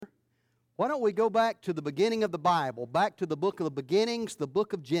Why don't we go back to the beginning of the Bible, back to the book of the beginnings, the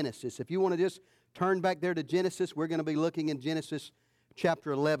book of Genesis. If you want to just turn back there to Genesis, we're going to be looking in Genesis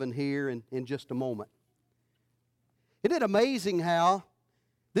chapter 11 here in just a moment. Isn't it amazing how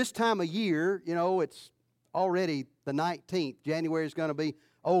this time of year, it's already the 19th. January is going to be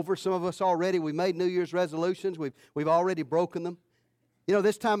over. Some of us already, we made New Year's resolutions. We've already broken them.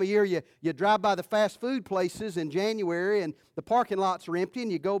 This time of year, you drive by the fast food places in January and the parking lots are empty,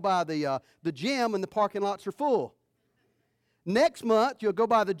 and you go by the gym and the parking lots are full. Next month, you'll go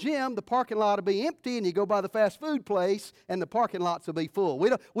by the gym, the parking lot will be empty, and you go by the fast food place and the parking lots will be full.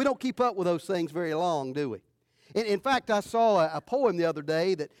 We don't keep up with those things very long, do we? In fact, I saw a poem the other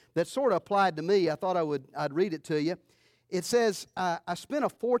day that sort of applied to me. I thought I'd read it to you. It says, I spent a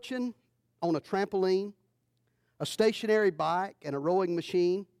fortune on a trampoline, a stationary bike, and a rowing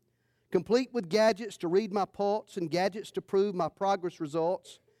machine, complete with gadgets to read my pulse and gadgets to prove my progress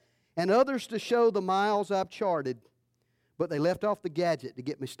results, and others to show the miles I've charted, but they left off the gadget to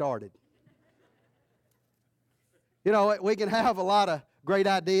get me started. We can have a lot of great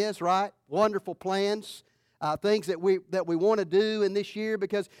ideas, right? Wonderful plans, things that we want to do in this year,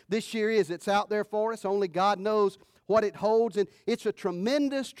 because this year it's out there for us. Only God knows what it holds, and it's a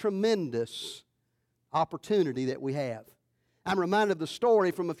tremendous, tremendous opportunity that we have. I'm reminded of the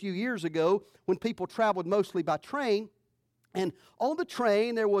story from a few years ago when people traveled mostly by train, and on the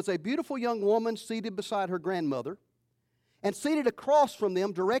train there was a beautiful young woman seated beside her grandmother, and seated across from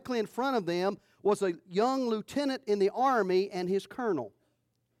them, directly in front of them, was a young lieutenant in the Army and his colonel.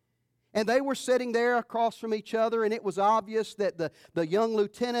 And they were sitting there across from each other, and it was obvious that the young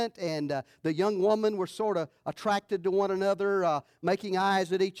lieutenant and the young woman were sort of attracted to one another, making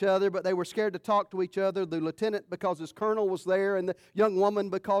eyes at each other, but they were scared to talk to each other. The lieutenant because his colonel was there, and the young woman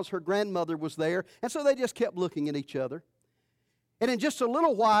because her grandmother was there. And so they just kept looking at each other. And in just a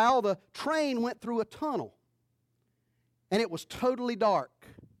little while, the train went through a tunnel, and it was totally dark.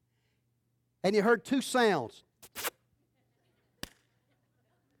 And you heard two sounds.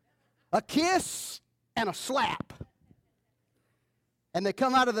 A kiss and a slap. And they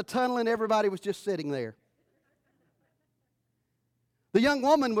come out of the tunnel and everybody was just sitting there. The young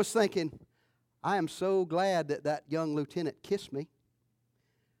woman was thinking, I am so glad that young lieutenant kissed me,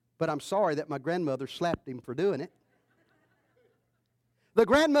 but I'm sorry that my grandmother slapped him for doing it. The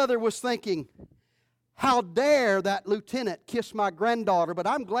grandmother was thinking, how dare that lieutenant kiss my granddaughter, but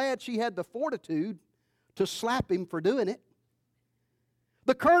I'm glad she had the fortitude to slap him for doing it.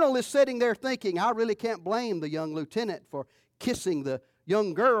 The colonel is sitting there thinking, I really can't blame the young lieutenant for kissing the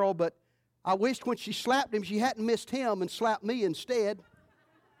young girl, but I wished when she slapped him she hadn't missed him and slapped me instead.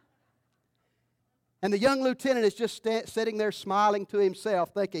 And the young lieutenant is just sitting there smiling to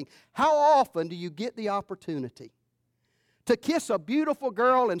himself thinking, how often do you get the opportunity to kiss a beautiful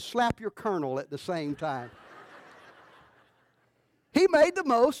girl and slap your colonel at the same time? He made the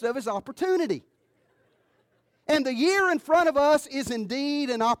most of his opportunity. And the year in front of us is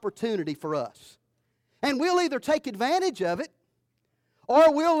indeed an opportunity for us. And we'll either take advantage of it,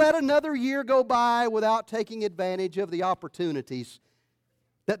 or we'll let another year go by without taking advantage of the opportunities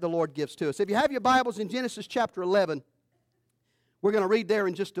that the Lord gives to us. If you have your Bibles in Genesis chapter 11, we're going to read there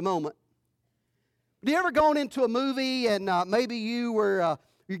in just a moment. Have you ever gone into a movie and maybe you're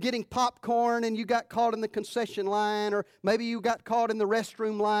getting popcorn and you got caught in the concession line, or maybe you got caught in the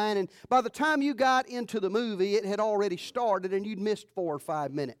restroom line, and by the time you got into the movie, it had already started and you'd missed 4 or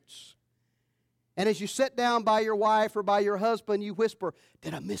 5 minutes. And as you sit down by your wife or by your husband, you whisper,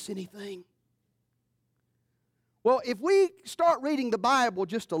 did I miss anything? Well, if we start reading the Bible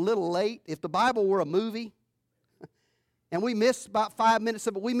just a little late, if the Bible were a movie, and we miss about 5 minutes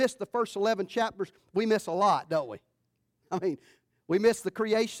of it, we miss the first 11 chapters, we miss a lot, don't we? I mean, we miss the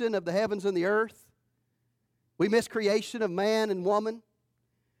creation of the heavens and the earth. We miss creation of man and woman.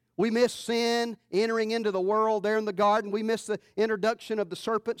 We miss sin entering into the world there in the garden. We miss the introduction of the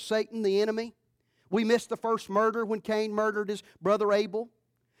serpent, Satan, the enemy. We miss the first murder when Cain murdered his brother Abel.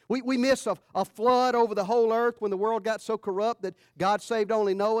 We miss a flood over the whole earth when the world got so corrupt that God saved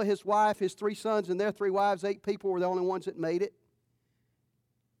only Noah, his wife, his 3 sons, and their 3 wives. 8 people were the only ones that made it.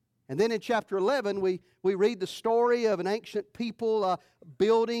 And then in chapter 11, we read the story of an ancient people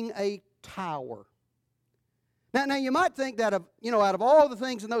building a tower. Now you might think that out of all the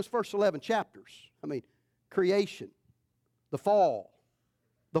things in those first 11 chapters, creation, the fall,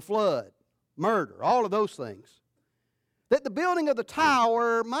 the flood, murder, all of those things, that the building of the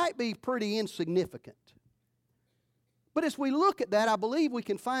tower might be pretty insignificant. But as we look at that, I believe we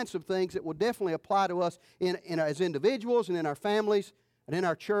can find some things that will definitely apply to us as individuals and in our families and in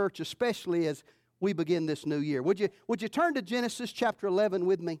our church, especially as we begin this new year. Would you turn to Genesis chapter 11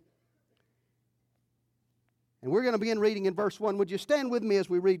 with me? And we're going to begin reading in verse 1. Would you stand with me as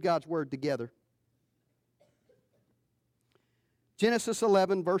we read God's Word together? Genesis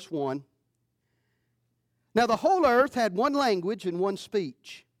 11, verse 1. Now the whole earth had one language and one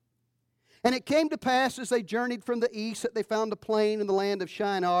speech. And it came to pass as they journeyed from the east that they found a plain in the land of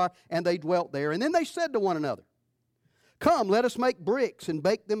Shinar, and they dwelt there. And then they said to one another, Come, let us make bricks and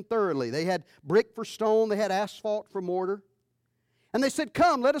bake them thoroughly. They had brick for stone, they had asphalt for mortar. And they said,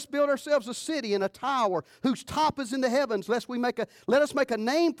 Come, let us build ourselves a city and a tower whose top is in the heavens, let us make a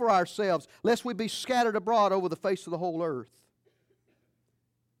name for ourselves, lest we be scattered abroad over the face of the whole earth.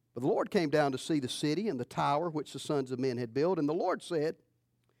 But the Lord came down to see the city and the tower which the sons of men had built. And the Lord said,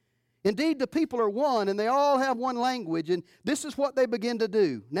 Indeed, the people are one, and they all have one language, and this is what they begin to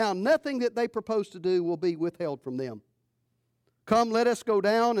do. Now, nothing that they propose to do will be withheld from them. Come, let us go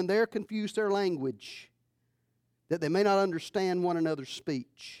down and there confuse their language, that they may not understand one another's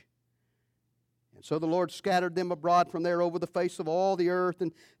speech. And so the Lord scattered them abroad from there over the face of all the earth,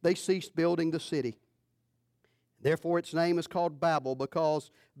 and they ceased building the city. Therefore its name is called Babel,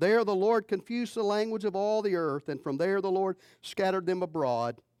 because there the Lord confused the language of all the earth, and from there the Lord scattered them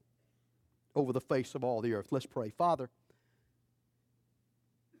abroad over the face of all the earth. Let's pray. Father,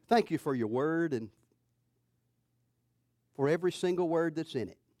 thank you for your word and for every single word that's in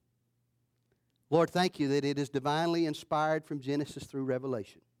it. Lord, thank you that it is divinely inspired from Genesis through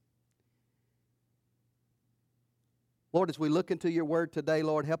Revelation. Lord, as we look into your word today,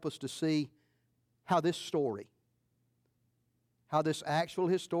 Lord, help us to see how this story, how this actual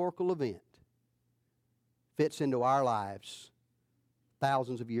historical event fits into our lives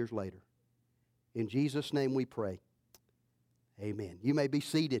thousands of years later. In Jesus' name we pray. Amen. You may be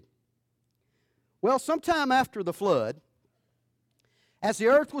seated. Well, sometime after the flood, as the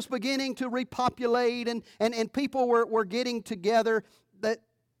earth was beginning to repopulate and people were getting together, that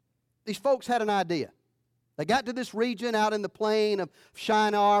these folks had an idea. They got to this region out in the plain of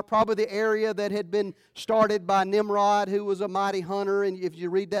Shinar, probably the area that had been started by Nimrod, who was a mighty hunter, and if you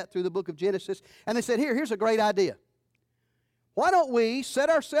read that through the book of Genesis. And they said, here's a great idea. Why don't we set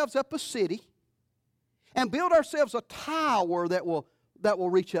ourselves up a city and build ourselves a tower that will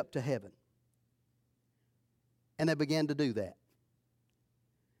reach up to heaven? And they began to do that.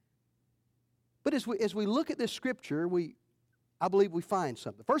 But as we look at this scripture, I believe we find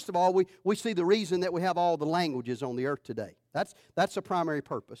something. First of all, we see the reason that we have all the languages on the earth today. That's the primary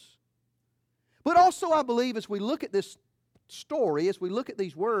purpose. But also, I believe, as we look at this story, as we look at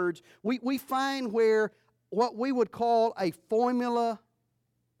these words, we find where what we would call a formula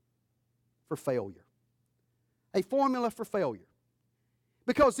for failure. A formula for failure.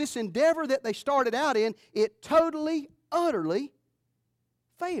 Because this endeavor that they started out in, it totally, utterly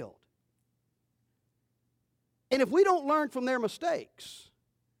failed. And if we don't learn from their mistakes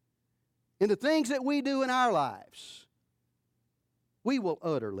in the things that we do in our lives, we will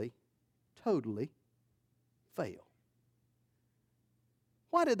utterly, totally fail.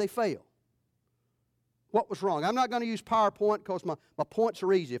 Why did they fail? What was wrong? I'm not going to use PowerPoint because my points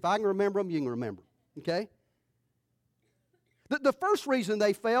are easy. If I can remember them, you can remember them. Okay? The first reason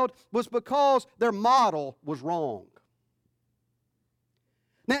they failed was because their model was wrong.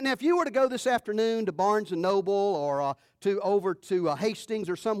 Now, if you were to go this afternoon to Barnes & Noble or over to Hastings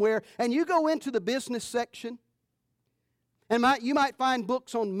or somewhere, and you go into the business section, and you might find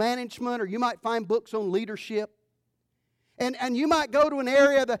books on management or you might find books on leadership, and you might go to an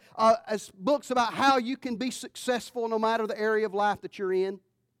area that has books about how you can be successful no matter the area of life that you're in.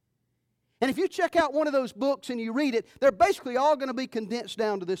 And if you check out one of those books and you read it, they're basically all going to be condensed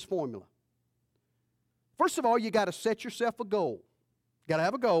down to this formula. First of all, you got to set yourself a goal. You got to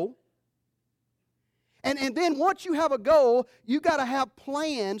have a goal. And then once you have a goal, you got to have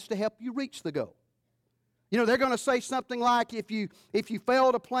plans to help you reach the goal. You know, they're going to say something like, if you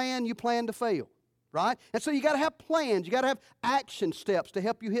fail to plan, you plan to fail. Right? And so you got to have plans. You got to have action steps to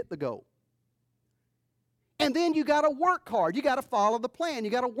help you hit the goal. And then you got to work hard. You got to follow the plan. You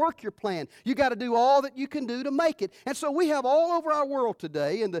got to work your plan. You got to do all that you can do to make it. And so we have all over our world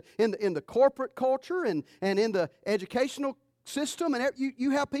today, in the corporate culture and in the educational system, and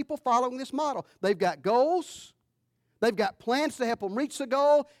you have people following this model. They've got goals. They've got plans to help them reach the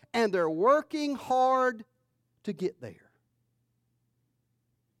goal, and they're working hard to get there.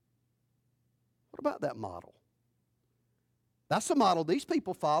 What about that model? That's the model these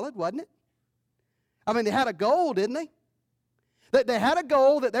people followed, wasn't it? I mean, they had a goal, didn't they? They had a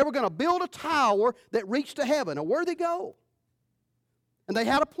goal that they were going to build a tower that reached to heaven, a worthy goal. And they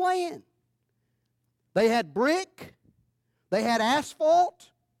had a plan. They had brick. They had asphalt.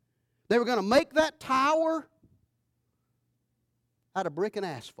 They were going to make that tower out of brick and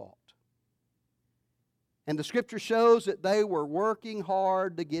asphalt. And the Scripture shows that they were working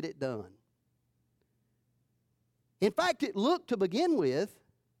hard to get it done. In fact, it looked to begin with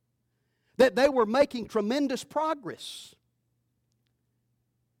that they were making tremendous progress.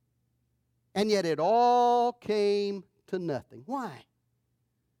 And yet it all came to nothing. Why?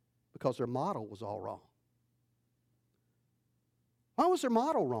 Because their model was all wrong. Why was their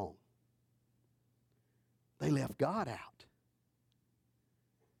model wrong? They left God out.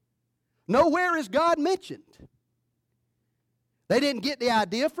 Nowhere is God mentioned. They didn't get the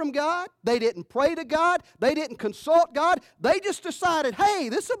idea from God. They didn't pray to God. They didn't consult God. They just decided, hey,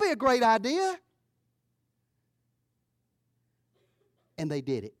 this will be a great idea. And they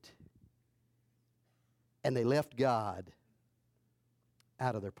did it. And they left God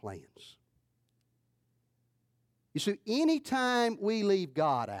out of their plans. You see, anytime we leave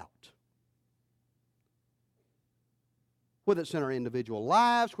God out, whether it's in our individual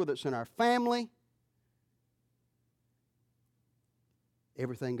lives, whether it's in our family,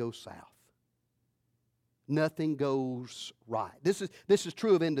 everything goes south. Nothing goes right. This is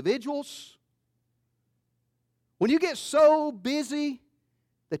true of individuals. When you get so busy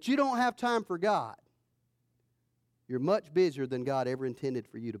that you don't have time for God, you're much busier than God ever intended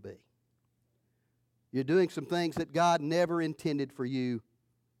for you to be. You're doing some things that God never intended for you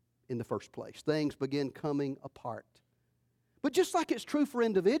in the first place. Things begin coming apart. But just like it's true for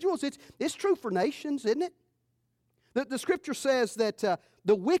individuals, it's true for nations, isn't it? The Scripture says that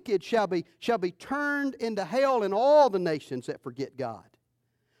the wicked shall be turned into hell in all the nations that forget God.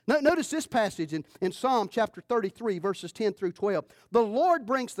 Notice this passage in Psalm chapter 33, verses 10 through 12. The Lord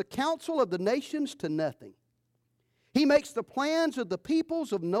brings the counsel of the nations to nothing. He makes the plans of the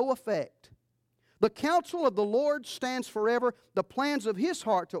peoples of no effect. The counsel of the Lord stands forever, the plans of His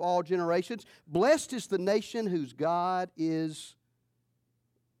heart to all generations. Blessed is the nation whose God is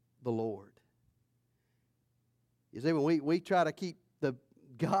the Lord. You see, when we try to keep the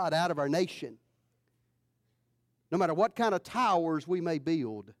God out of our nation, no matter what kind of towers we may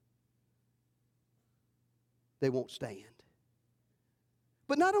build, they won't stand.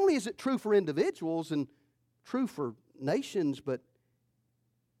 But not only is it true for individuals and true for nations, but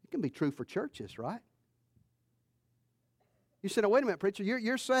it can be true for churches, right? You said, oh, wait a minute, preacher,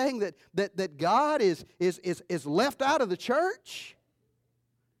 you're saying that God is left out of the church?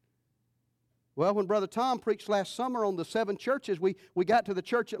 Well, when Brother Tom preached last summer on the 7 churches, we got to the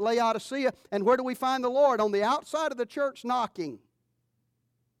church at Laodicea, and where do we find the Lord? On the outside of the church knocking,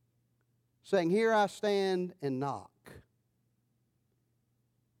 saying, here I stand and knock.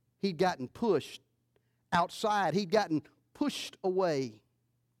 He'd gotten pushed outside. He'd gotten pushed away.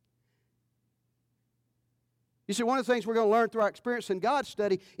 You see, one of the things we're going to learn through our experience in God's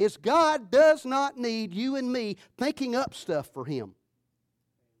study is God does not need you and me thinking up stuff for Him.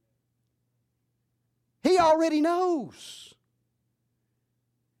 He already knows.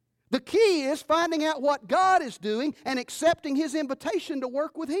 The key is finding out what God is doing and accepting His invitation to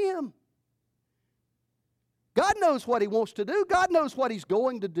work with Him. God knows what He wants to do. God knows what He's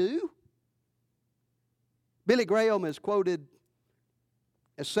going to do. Billy Graham is quoted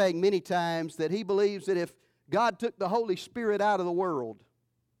as saying many times that he believes that if God took the Holy Spirit out of the world,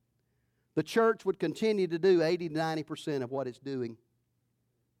 the church would continue to do 80 to 90% of what it's doing.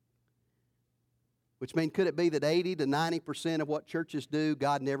 Which means, could it be that 80 to 90% of what churches do,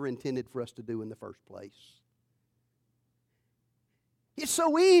 God never intended for us to do in the first place? It's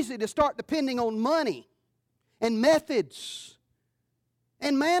so easy to start depending on money and methods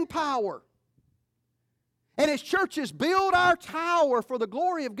and manpower. And as churches build our tower for the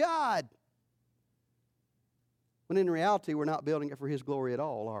glory of God, when in reality we're not building it for His glory at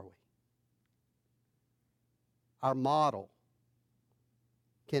all, are we? Our model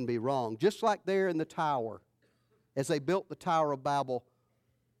can be wrong. Just like there in the tower, as they built the Tower of Babel,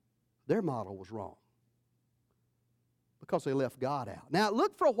 their model was wrong because they left God out. Now, it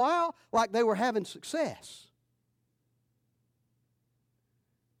looked for a while like they were having success.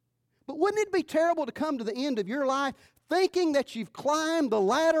 But wouldn't it be terrible to come to the end of your life thinking that you've climbed the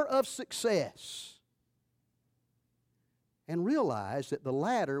ladder of success and realize that the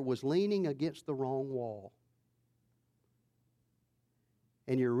ladder was leaning against the wrong wall?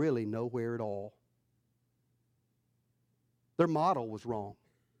 And you're really nowhere at all. Their model was wrong.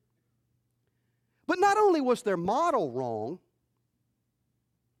 But not only was their model wrong,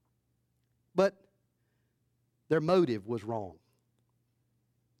 but their motive was wrong.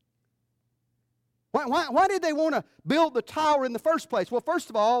 Why did they want to build the tower in the first place? Well, first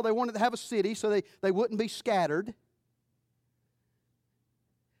of all, they wanted to have a city so they wouldn't be scattered.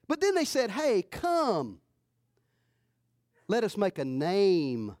 But then they said, hey, come. Let us make a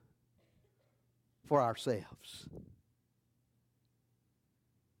name for ourselves.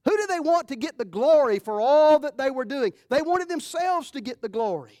 Who do they want to get the glory for all that they were doing? They wanted themselves to get the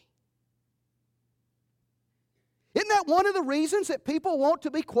glory. Isn't that one of the reasons that people want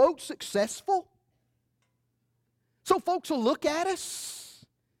to be, quote, successful? So folks will look at us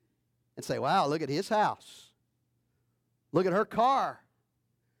and say, wow, look at his house. Look at her car.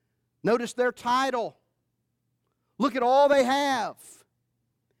 Notice their title. Look at all they have.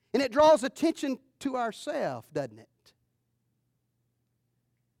 And it draws attention to ourselves, doesn't it?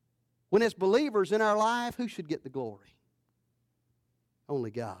 When as believers in our life, who should get the glory?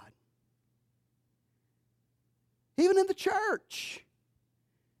 Only God. Even in the church.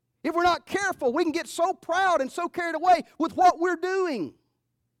 If we're not careful, we can get so proud and so carried away with what we're doing.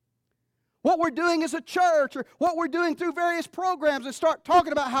 What we're doing as a church or what we're doing through various programs and start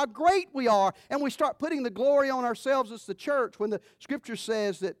talking about how great we are, and we start putting the glory on ourselves as the church when the Scripture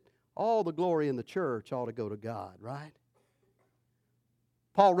says that all the glory in the church ought to go to God, right?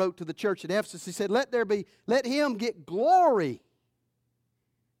 Paul wrote to the church at Ephesus, he said, let him get glory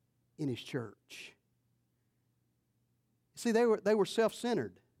in his church. See, they were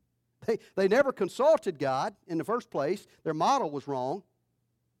self-centered. They never consulted God in the first place. Their model was wrong.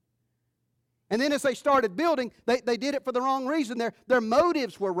 And then as they started building, they did it for the wrong reason. Their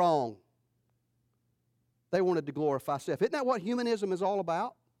motives were wrong. They wanted to glorify self. Isn't that what humanism is all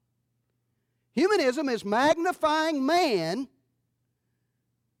about? Humanism is magnifying man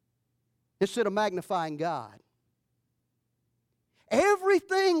instead of magnifying God.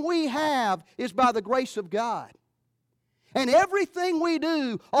 Everything we have is by the grace of God. And everything we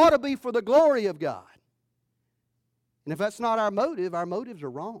do ought to be for the glory of God. And if that's not our motives are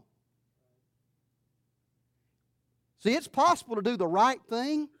wrong. See, it's possible to do the right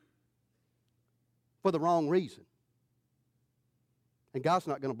thing for the wrong reason. And God's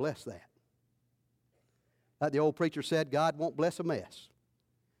not going to bless that. Like the old preacher said, God won't bless a mess.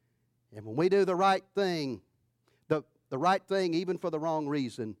 And when we do the right thing, the right thing even for the wrong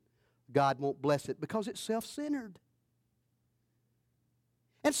reason, God won't bless it because it's self-centered.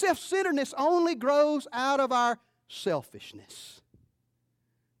 And self-centeredness only grows out of our selfishness.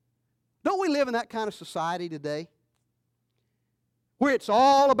 Don't we live in that kind of society today? Where it's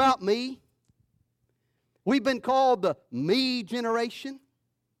all about me. We've been called the me generation.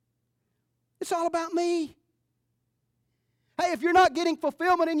 It's all about me. Hey, if you're not getting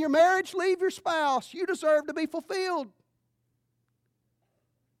fulfillment in your marriage, leave your spouse. You deserve to be fulfilled.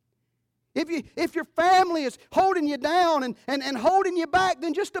 If your family is holding you down and holding you back,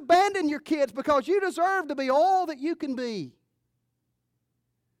 then just abandon your kids because you deserve to be all that you can be.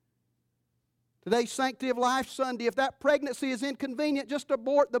 Today's Sanctity of Life Sunday. If that pregnancy is inconvenient, just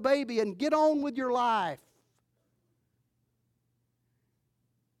abort the baby and get on with your life.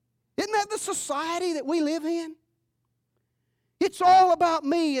 Isn't that the society that we live in? It's all about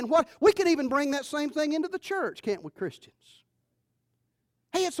me and what we can even bring that same thing into the church, can't we, Christians?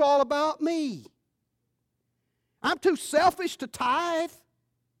 Hey, it's all about me. I'm too selfish to tithe,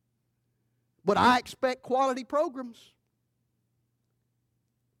 but I expect quality programs.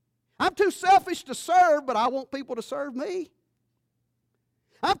 I'm too selfish to serve, but I want people to serve me.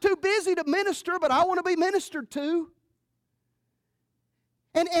 I'm too busy to minister, but I want to be ministered to.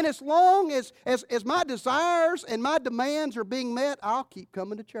 And as long as my desires and my demands are being met, I'll keep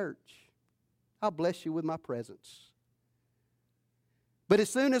coming to church. I'll bless you with my presence. But as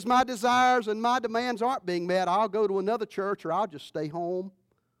soon as my desires and my demands aren't being met, I'll go to another church or I'll just stay home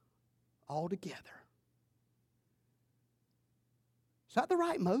altogether. Is that the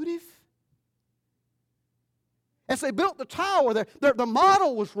right motive? As they built the tower, the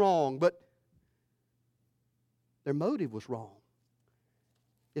model was wrong, but their motive was wrong.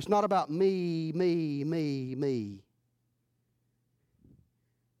 It's not about me, me, me, me.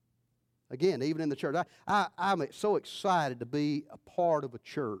 Again, even in the church, I'm so excited to be a part of a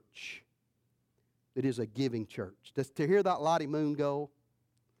church that is a giving church. To hear that Lottie Moon go,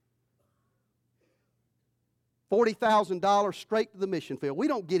 $40,000 straight to the mission field. We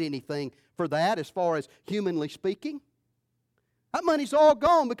don't get anything for that as far as humanly speaking. That money's all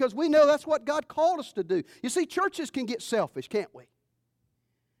gone because we know that's what God called us to do. You see, churches can get selfish, can't we?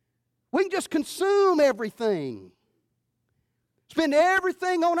 We can just consume everything. Spend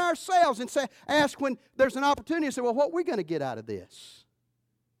everything on ourselves and ask when there's an opportunity to say, well, what are we going to get out of this?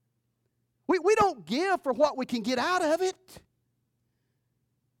 We don't give for what we can get out of it.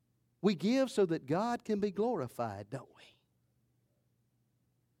 We give so that God can be glorified, don't we?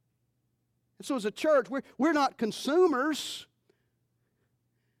 And so as a church, we're not consumers.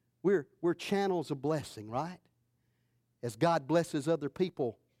 We're channels of blessing, right? As God blesses other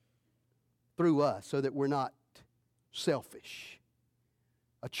people through us so that we're not selfish.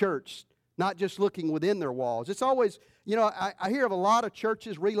 A church not just looking within their walls. It's always, I hear of a lot of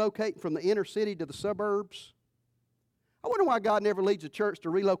churches relocating from the inner city to the suburbs. I wonder why God never leads a church to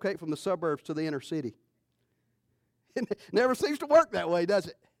relocate from the suburbs to the inner city. It never seems to work that way, does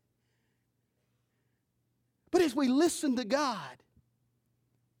it? But as we listen to God,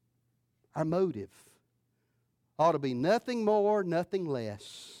 our motive ought to be nothing more, nothing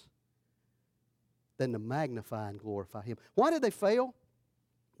less than to magnify and glorify Him. Why did they fail?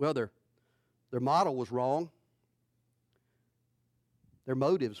 Well, their model was wrong. Their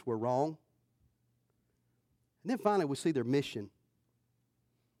motives were wrong. And then finally we see their mission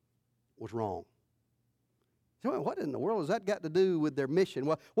was wrong. So what in the world has that got to do with their mission?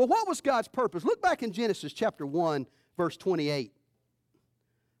 Well, what was God's purpose? Look back in Genesis chapter 1, verse 28.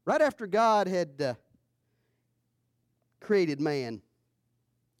 Right after God had created man,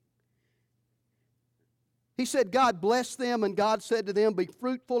 He said, God blessed them, and God said to them, be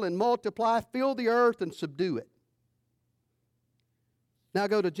fruitful and multiply, fill the earth and subdue it. Now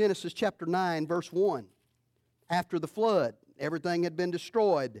go to Genesis chapter 9, verse 1. After the flood, everything had been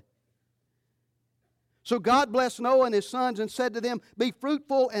destroyed. So God blessed Noah and his sons and said to them, be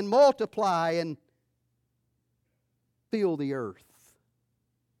fruitful and multiply and fill the earth.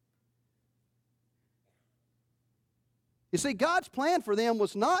 You see, God's plan for them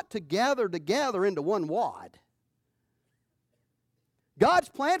was not to gather together into one wad. God's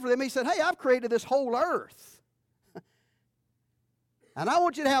plan for them, He said, hey, I've created this whole earth. And I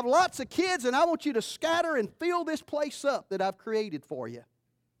want you to have lots of kids, and I want you to scatter and fill this place up that I've created for you.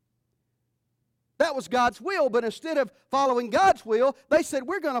 That was God's will, but instead of following God's will, they said,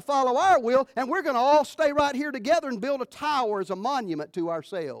 we're going to follow our will, and we're going to all stay right here together and build a tower as a monument to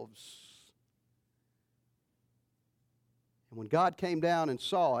ourselves. And when God came down and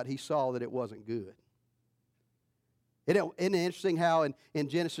saw it, He saw that it wasn't good. Isn't it interesting how in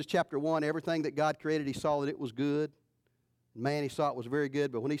Genesis chapter 1, everything that God created, He saw that it was good? Man, He saw it was very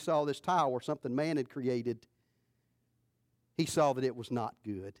good, but when He saw this tower, something man had created, He saw that it was not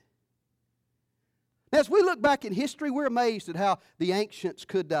good. Now, as we look back in history, we're amazed at how the ancients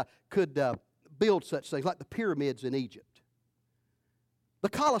could build such things, like the pyramids in Egypt. The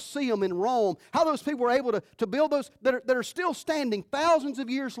Colosseum in Rome, how those people were able to build those that are still standing thousands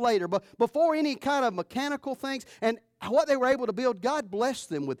of years later, but before any kind of mechanical things, and what they were able to build, God blessed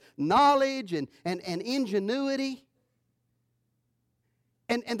them with knowledge and ingenuity.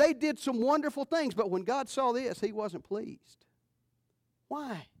 And they did some wonderful things, but when God saw this, He wasn't pleased.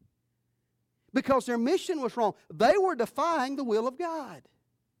 Why? Because their mission was wrong. They were defying the will of God.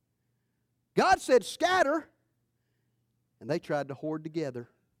 God said, scatter. And they tried to hoard together.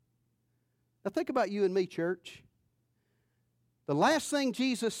 Now think about you and me, church. The last thing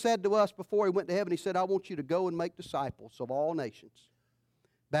Jesus said to us before He went to heaven, He said, I want you to go and make disciples of all nations,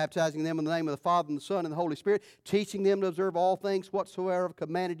 baptizing them in the name of the Father and the Son and the Holy Spirit, teaching them to observe all things whatsoever I've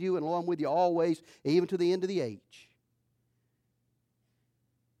commanded you, and lo, I'm with you always, even to the end of the age.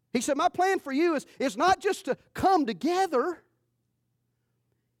 He said, my plan for you is not just to come together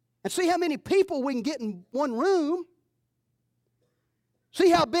and see how many people we can get in one room. See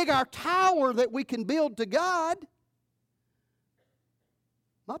how big our tower that we can build to God.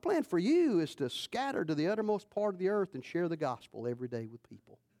 My plan for you is to scatter to the uttermost part of the earth and share the gospel every day with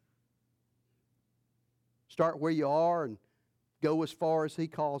people. Start where you are and go as far as He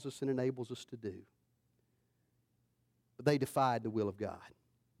calls us and enables us to do. But they defied the will of God.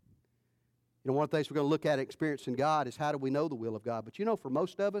 One of the things we're going to look at experiencing God is how do we know the will of God. But for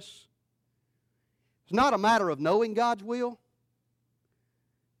most of us, it's not a matter of knowing God's will.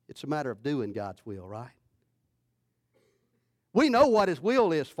 It's a matter of doing God's will, right? We know what His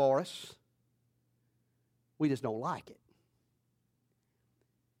will is for us. We just don't like it.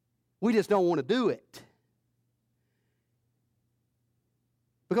 We just don't want to do it.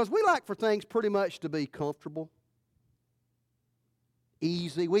 Because we like for things pretty much to be comfortable,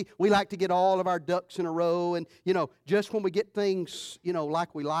 easy. We like to get all of our ducks in a row, and, just when we get things,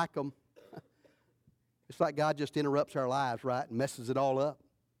 like we like them, it's like God just interrupts our lives, right, and messes it all up.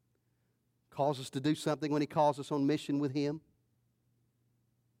 Calls us to do something when He calls us on mission with Him.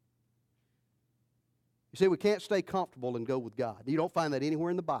 You see, we can't stay comfortable and go with God. You don't find that anywhere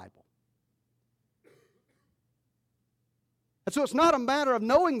in the Bible. And so it's not a matter of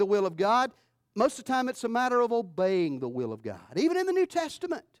knowing the will of God. Most of the time it's a matter of obeying the will of God. Even in the New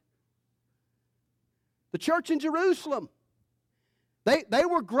Testament. The church in Jerusalem, they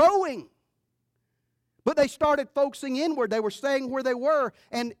were growing. But they started focusing inward. They were staying where they were.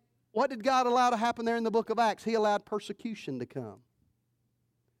 And what did God allow to happen there in the book of Acts? He allowed persecution to come.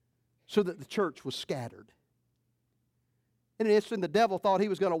 so that the church was scattered. In an instant, the devil thought he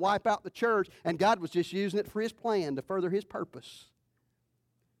was going to wipe out the church, and God was just using it for His plan to further His purpose.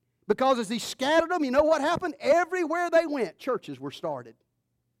 Because as He scattered them, you know what happened? Everywhere they went, churches were started.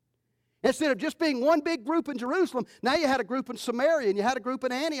 Instead of just being one big group in Jerusalem, now you had a group in Samaria, and you had a group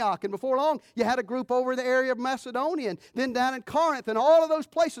in Antioch, and before long, you had a group over in the area of Macedonia, and then down in Corinth, and all of those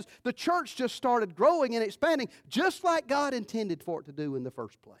places. The church just started growing and expanding, just like God intended for it to do in the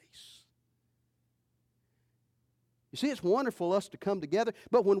first place. You see, it's wonderful us to come together,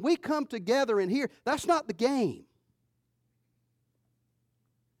 but when we come together in here, that's not the game.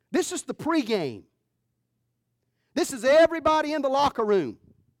 This is the pregame. This is everybody in the locker room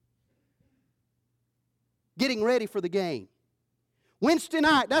getting ready for the game. Wednesday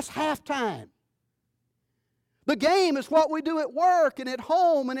night, that's halftime. The game is what we do at work and at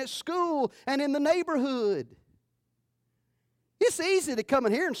home and at school and in the neighborhood. It's easy to come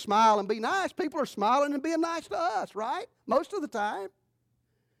in here and smile and be nice. People are smiling and being nice to us, right? Most of the time.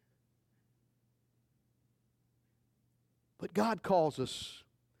 But God calls us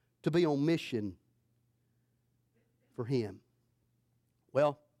to be on mission for Him.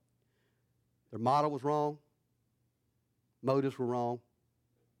 Well, their motto was wrong. Motives were wrong.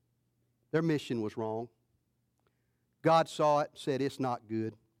 Their mission was wrong. God saw it and said, it's not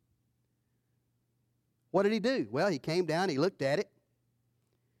good. What did He do? Well, He came down, He looked at it,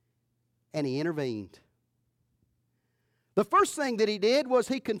 and He intervened. The first thing that He did was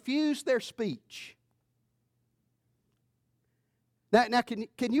He confused their speech. Now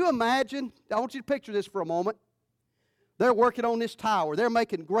can you imagine? I want you to picture this for a moment. They're working on this tower. They're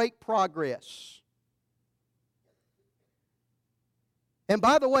making great progress. And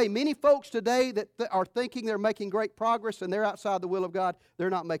by the way, many folks today that are thinking they're making great progress and they're outside the will of God, they're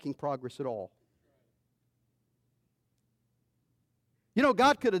not making progress at all. You know,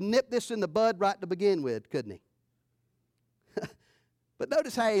 God could have nipped this in the bud right to begin with, couldn't He? But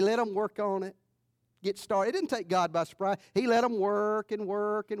notice how He let them work on it, get started. It didn't take God by surprise. He let them work and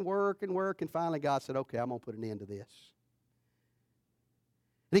work and work and work, and finally God said, okay, I'm going to put an end to this.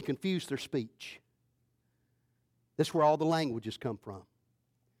 And He confused their speech. That's where all the languages come from.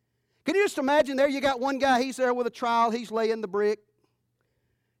 Can you just imagine there you got one guy, he's there with a trowel, he's laying the brick.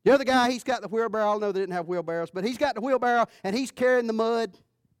 The other guy, he's got the wheelbarrow. I know they didn't have wheelbarrows, but he's got the wheelbarrow and he's carrying the mud.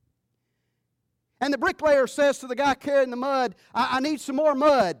 And the bricklayer says to the guy carrying the mud, I need some more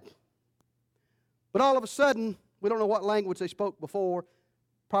mud. But all of a sudden, we don't know what language they spoke before.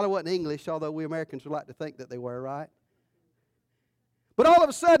 Probably wasn't English, although we Americans would like to think that they were, right? But all of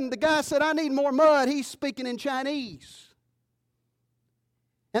a sudden, the guy said, I need more mud. He's speaking in Chinese.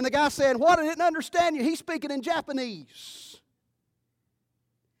 And the guy said, what? I didn't understand you. He's speaking in Japanese.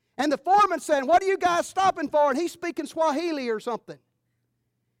 And the foreman said, what are you guys stopping for? And he's speaking Swahili or something.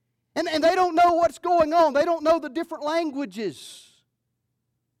 And they don't know what's going on. They don't know the different languages.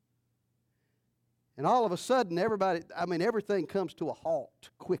 And all of a sudden, everything comes to a halt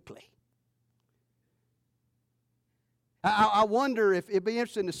quickly. I wonder if it'd be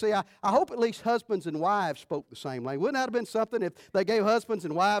interesting to see. I hope at least husbands and wives spoke the same language. Wouldn't that have been something if they gave husbands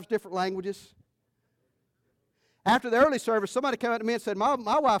and wives different languages? After the early service, somebody came up to me and said, my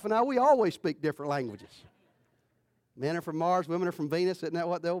wife and I, we always speak different languages. Men are from Mars, women are from Venus. Isn't that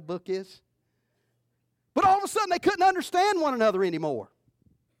what the old book is? But all of a sudden, they couldn't understand one another anymore.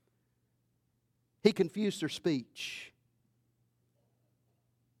 He confused their speech.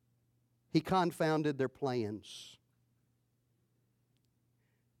 He confounded their plans.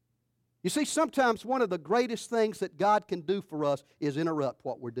 You see, sometimes one of the greatest things that God can do for us is interrupt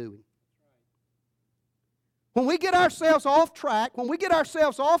what we're doing. When we get ourselves off track, when we get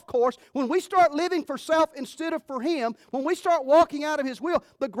ourselves off course, when we start living for self instead of for Him, when we start walking out of His will,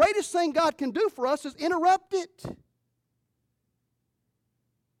 the greatest thing God can do for us is interrupt it.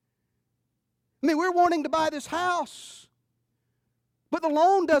 I mean, we're wanting to buy this house, but the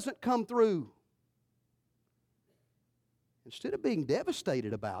loan doesn't come through. Instead of being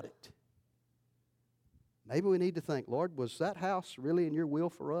devastated about it, maybe we need to think, Lord, was that house really in your will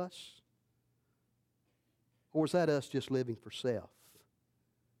for us? Or is that us just living for self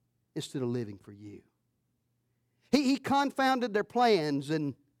instead of living for you? He confounded their plans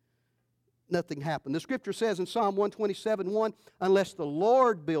and nothing happened. The Scripture says in Psalm 127:1, unless the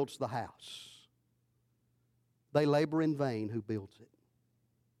Lord builds the house, they labor in vain who builds it.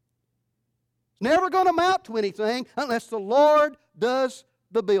 It's never going to amount to anything unless the Lord does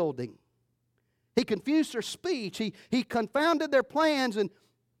the building. He confused their speech. He confounded their plans.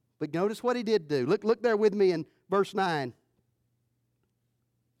 But notice what He did do. Look there with me in verse 9.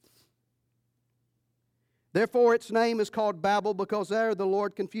 Therefore its name is called Babel, because there the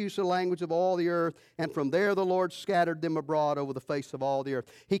Lord confused the language of all the earth, and from there the Lord scattered them abroad over the face of all the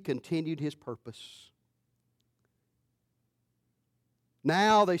earth. He continued His purpose.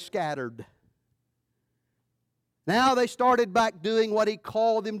 Now they scattered. Now they started back doing what He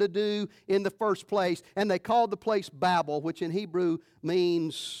called them to do in the first place, and they called the place Babel, which in Hebrew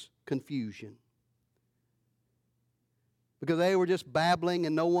means confusion. Because they were just babbling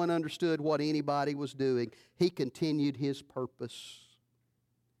and no one understood what anybody was doing. He continued His purpose.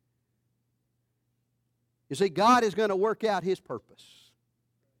 You see, God is going to work out His purpose.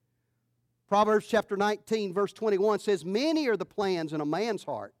 Proverbs chapter 19, verse 21 says, "Many are the plans in a man's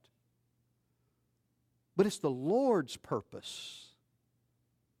heart, but it's the Lord's purpose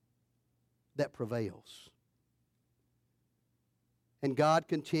that prevails." And God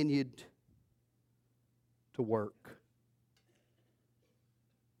continued to work.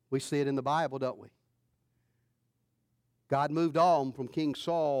 We see it in the Bible, don't we? God moved on from King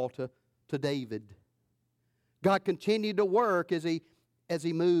Saul to David. God continued to work as he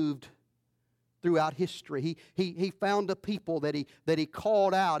moved throughout history. He found a people that he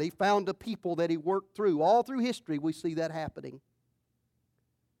called out. He found a people that He worked through. All through history we see that happening.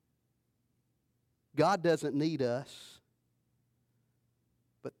 God doesn't need us,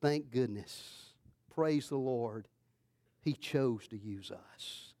 but thank goodness, praise the Lord, He chose to use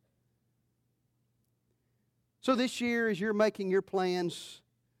us. So this year, as you're making your plans,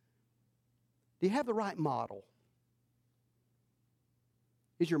 do you have the right model?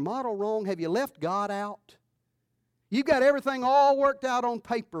 Is your model wrong? Have you left God out? You've got everything all worked out on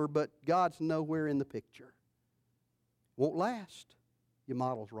paper, but God's nowhere in the picture. Won't last. Your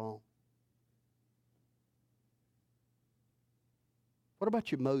model's wrong. What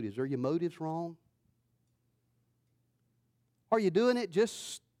about your motives? Are your motives wrong? Are you doing it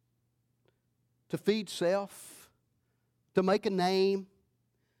just to feed self, to make a name,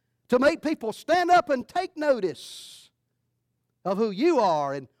 to make people stand up and take notice of who you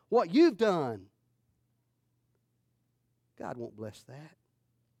are and what you've done? God won't bless that.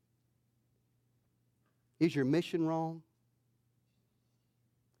 Is your mission wrong?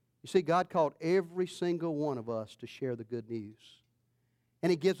 You see, God called every single one of us to share the good news. And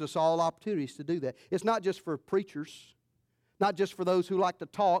He gives us all opportunities to do that. It's not just for preachers, not just for those who like to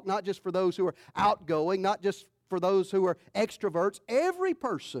talk, not just for those who are outgoing, not just for those who are extroverts. Every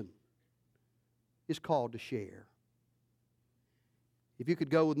person is called to share. If you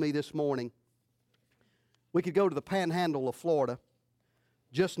could go with me this morning, we could go to the panhandle of Florida,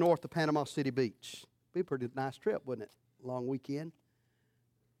 just north of Panama City Beach. Be a pretty nice trip, wouldn't it? Long weekend.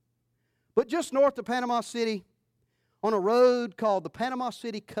 But just north of Panama City, on a road called the Panama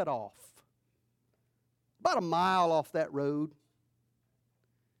City Cutoff, about a mile off that road,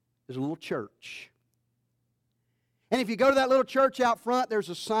 there's a little church. And if you go to that little church out front, there's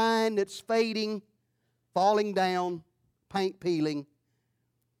a sign that's fading, falling down, paint peeling,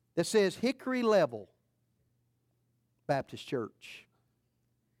 that says Hickory Level Baptist Church.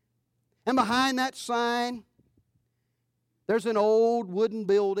 And behind that sign, there's an old wooden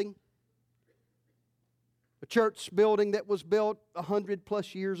building, a church building that was built 100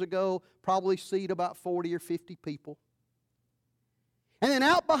 plus years ago, probably seat about 40 or 50 people. And then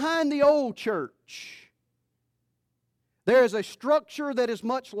out behind the old church, there is a structure that is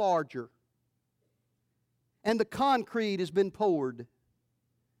much larger. And the concrete has been poured.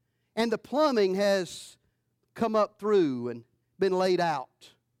 And the plumbing has come up through and been laid out.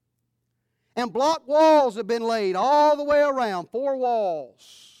 And block walls have been laid all the way around, 4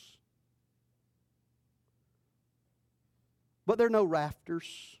 walls. But there are no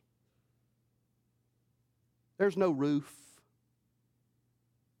rafters. There's no roof.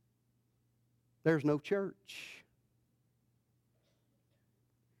 There's no church.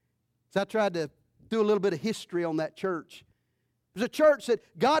 So I tried to do a little bit of history on that church. It was a church that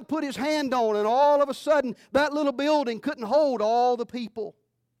God put His hand on, and all of a sudden that little building couldn't hold all the people.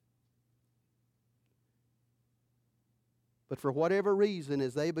 But for whatever reason,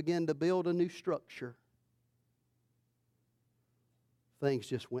 as they began to build a new structure, things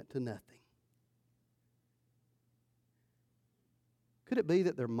just went to nothing. Could it be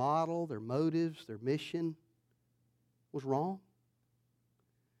that their model, their motives, their mission was wrong?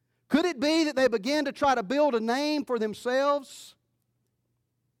 Could it be that they began to try to build a name for themselves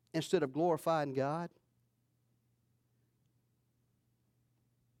instead of glorifying God?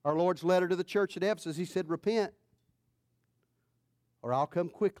 Our Lord's letter to the church at Ephesus, He said, "Repent, or I'll come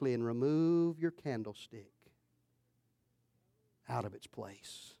quickly and remove your candlestick out of its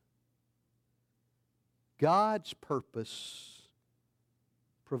place." God's purpose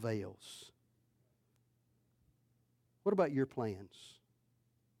prevails. What about your plans?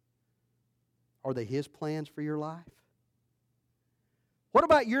 Are they His plans for your life? What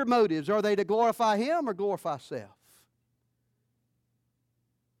about your motives? Are they to glorify Him or glorify self?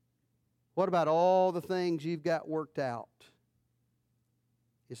 What about all the things you've got worked out?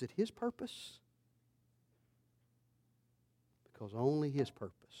 Is it His purpose? Because only His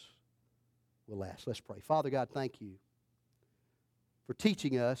purpose will last. Let's pray. Father God, thank You for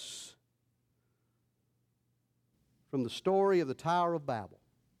teaching us from the story of the Tower of Babel.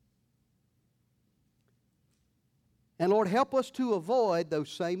 And Lord, help us to avoid those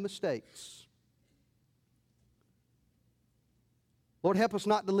same mistakes. Lord, help us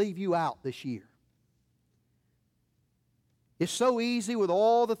not to leave You out this year. It's so easy with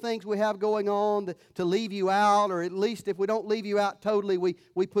all the things we have going on to leave You out, or at least if we don't leave You out totally,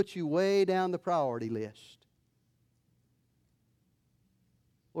 we put You way down the priority list.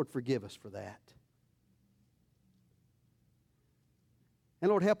 Lord, forgive us for that. And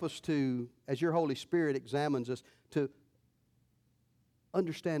Lord, help us to, as Your Holy Spirit examines us, to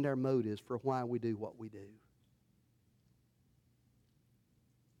understand our motives for why we do what we do.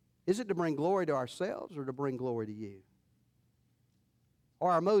 Is it to bring glory to ourselves or to bring glory to You?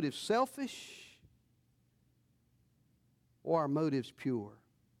 Are our motives selfish or are our motives pure?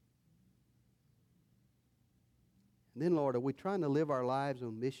 And then, Lord, are we trying to live our lives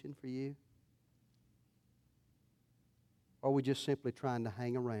on mission for You? Or are we just simply trying to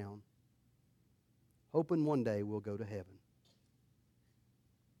hang around, hoping one day we'll go to heaven?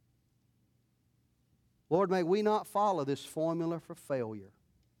 Lord, may we not follow this formula for failure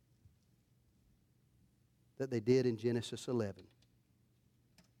that they did in Genesis 11.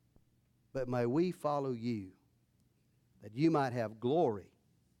 But may we follow You, that You might have glory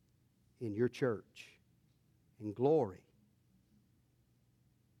in Your church and glory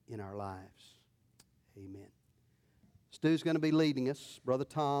in our lives. Amen. Stu's going to be leading us. Brother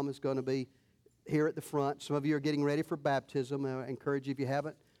Tom is going to be here at the front. Some of you are getting ready for baptism. I encourage you, if you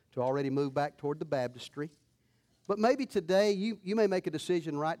haven't, to already move back toward the baptistry. But maybe today you may make a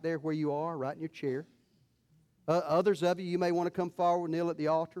decision right there where you are, right in your chair. Others of you may want to come forward and kneel at the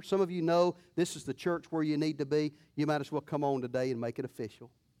altar. Some of you know this is the church where you need to be. You might as well come on today and make it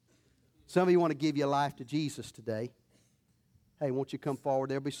official. Some of you want to give your life to Jesus today. Hey, won't you come forward?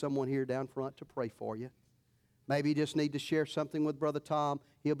 There'll be someone here down front to pray for you. Maybe you just need to share something with Brother Tom.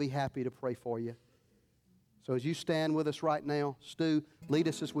 He'll be happy to pray for you. So as you stand with us right now, Stu, lead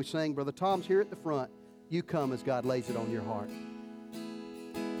us as we sing. Brother Tom's here at the front. You come as God lays it on your heart.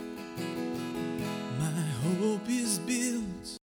 My hope is built